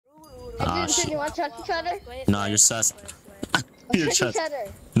Nah, Jameson, you want to touch each other? nah, you're sus. You're Touch sus. each other.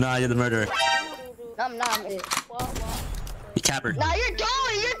 Nah, you're the murderer. No, I'm not. You capper. Nah, you're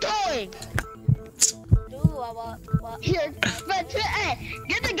going. You're going. Here, but hey,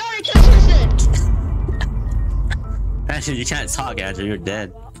 get the gun and kill Tristan. Actually, you can't talk, Andrew. You're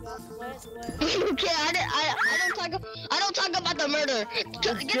dead. Okay, I don't talk about the murder.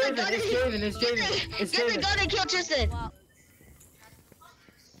 Get the gun and kill Tristan.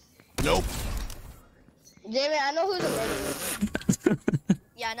 Nope. Jamie, I know who's the murderer.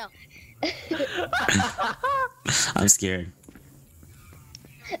 Yeah, I know. I'm scared.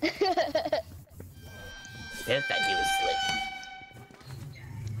 Yes, that dude was slick.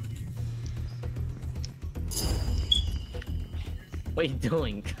 What are you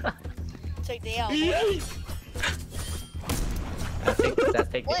doing? Check the out. That's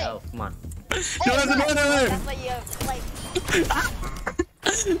take the L. Come on. You're the murderer! That's why you like.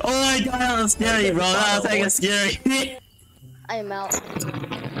 Oh my god, that was scary, bro. That was like scary. I am out.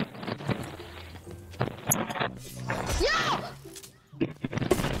 Yo!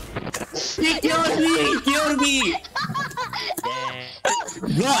 He killed me! He killed me!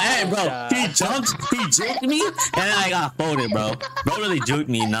 Bro, hey, bro. He juked me, and then I got folded, bro. Bro really juked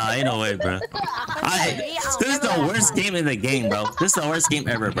me. Nah, ain't no way, bro. This is the worst game in the game, bro. This is the worst game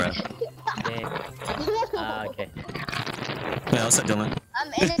ever, bro. Okay. Yeah, what's up, Dylan?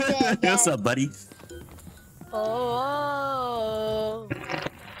 I'm innocent. What's up, buddy? Oh.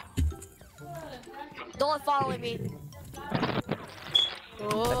 Don't follow me.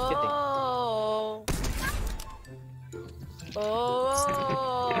 Oh. Oh.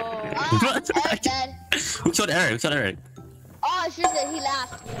 Eric's dead. Who killed Eric? Who killed Eric? Oh, Tristan, he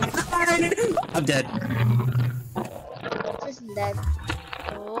laughed. I'm dead. Tristan dead.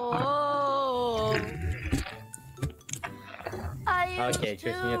 Oh. Okay,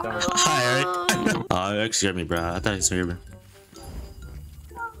 Tristan, you're throwing. Hi, Eric. Oh, Eric scared me, bro. I thought he scared me.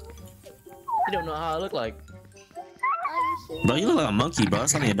 You don't know how I look like. Bro, you look like a monkey, bro.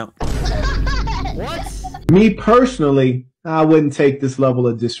 That's something you don't. What? Me personally, I wouldn't take this level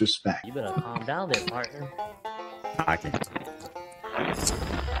of disrespect. You better calm down there, partner. Okay.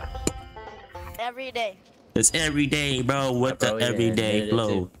 Every day. It's every day, bro. What the everyday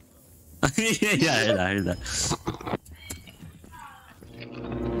flow? Yeah, I heard that.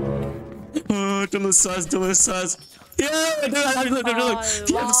 Oh, Dylan sus, Dylan sus. Yeah, look. He has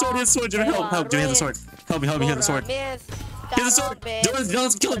the sword, he has the sword. Jimmy, help, Jimmy has the sword. Help me, he has the sword. He has the sword.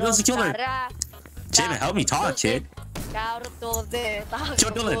 Dylan's kill her. Jimmy, help me talk, kid. Kill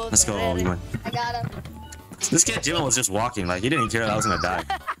Dylan. Let's go. Oh, you won. I got him. This kid, Jimmy, was just walking. Like, he didn't care that I was gonna die.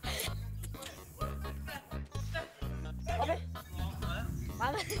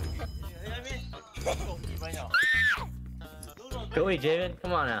 Go away, Javen.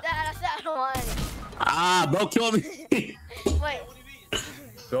 Come on now. That's that one. Ah, bro, kill me. Wait.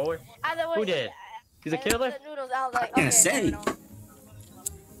 Go away. Who did? He's a killer? I can't say.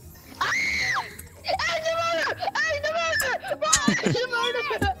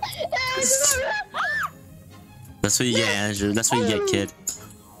 That's what you get, Andrew. That's what you get, kid.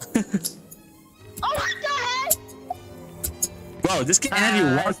 Oh, what the heck? Bro, this kid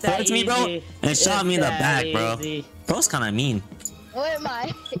Andrew walked towards me, bro, and shot me in the back, bro. Bro's kind of mean. Where am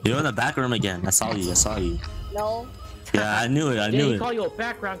I? You're in the back room again. I saw you. No. Yeah, I knew it. He called you a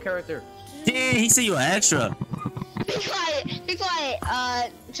background character. Yeah, he said you an extra. Be quiet. Be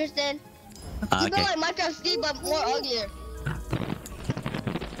quiet. Tristan. You Okay. feel like Minecraft Steve, but more uglier.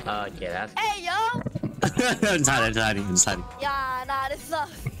 Okay, that's. Hey, yo. I'm hiding. Yeah, nah, this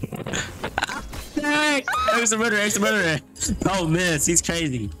sucks. Hey, Eric's the murderer. Oh, miss. He's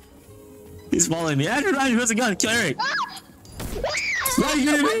crazy. He's following me. Andrew, Ryan, who has a gun? Kill Eric. Why are you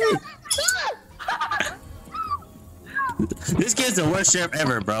getting me? This kid's the worst sheriff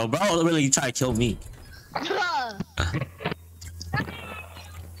ever, bro. Bro really tried to kill me.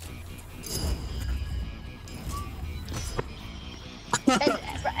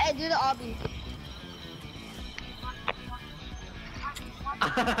 Hey, do the obby.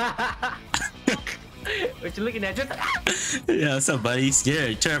 What you looking at? Just. Yeah, what's up, buddy? He's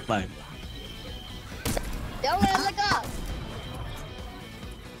scared, terrified. Don't let him look up.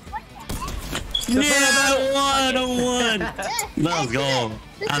 Yeah, I won. Let's go.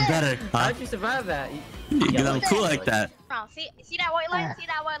 I'm better. Huh? How'd you survive that? Because I'm cool like that. See that white light? See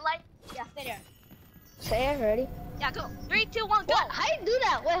that white light? Yeah, stay there. Say it, ready? Yeah, go. 3, 2, 1, go. What? How do you do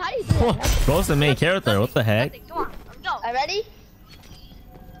that? Wait, how do you do that? Bro's the main character. What the heck? Come on, let's go. Are you ready?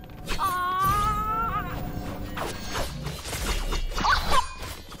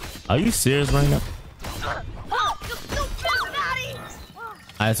 Are you serious right now?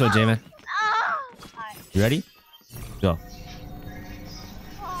 Alright, so Jamin. You ready? Go.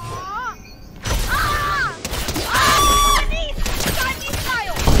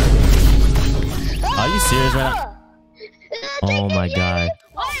 Are you serious right now? Oh my god. Wait,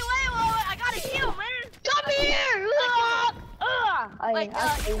 I got a kill, man. Come here! Like,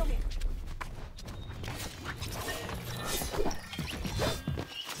 kill me.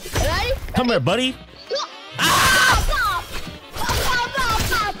 Ready? Come here, buddy.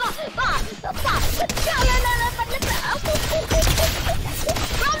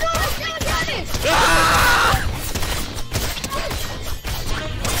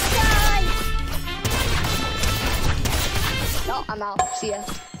 No, I'm out. See ya.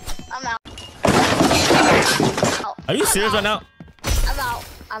 I'm out. Are you serious right now? I'm out.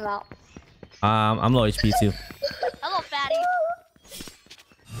 I'm out. I'm low HP too. Hello, fatty.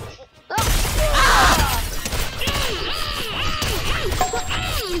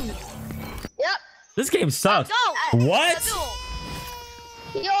 Yep. This game sucks. Go. What? Let's go.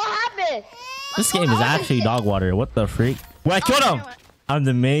 Yo, what happened? This game is actually dog water. What the freak? Wait, I killed him. I'm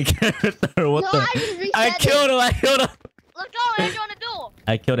the main character. What No, the? I just reset I killed him. I killed him. Let's go. Andrew on the duel.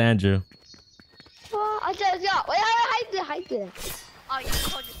 I killed Andrew. Oh, I just got. Wait, hide there. Oh, you just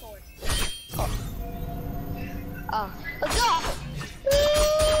hold your sword. Let's go.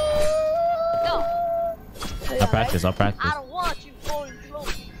 Go. I'll practice. I'll practice. I don't want you going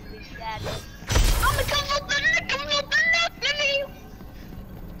close, daddy.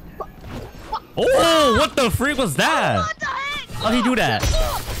 Oh, what the freak was that? What the heck? How'd he do that?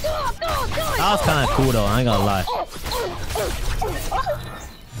 That was kind of cool though. I ain't gonna lie. Oh,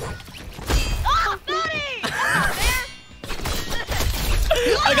 Fatty!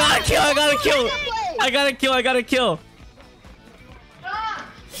 I got a kill. I got a kill. I got a kill. I got a kill.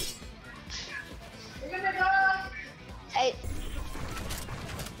 Hey,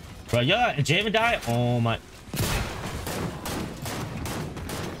 Bro, yeah, Javen died. Oh my.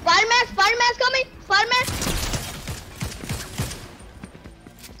 Spider-Man's coming. Spider-Man.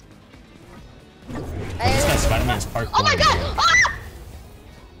 This guy's Spider-Man's parkour. Oh my god! Ah!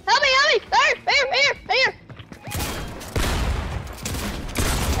 Help me! Here!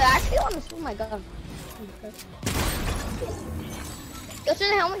 I actually want to. Oh my god. Go to the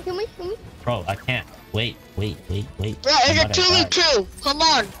helmet. Kill me. Bro, I can't. Wait. Bro, it's a 2v2. Come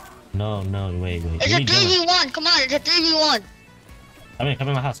on. No, wait. It's a 3v1. Come on, it's a 3v1. Come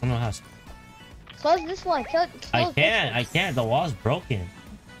in my house. Come in my house. Close this one. I can't. The wall's broken.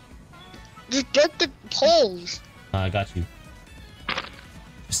 Just break the poles. I got you.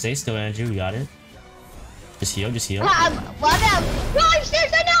 Just stay still, Andrew. You got it. Just heal. What now? No, I'm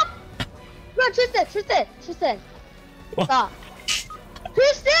serious right now. Bro, Tristan. What? Stop.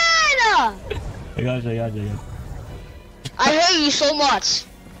 Tristan! I got you. I hate you so much.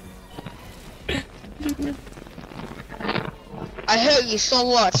 I hate you so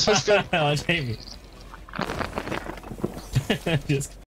much, Tristan. Watch me. Just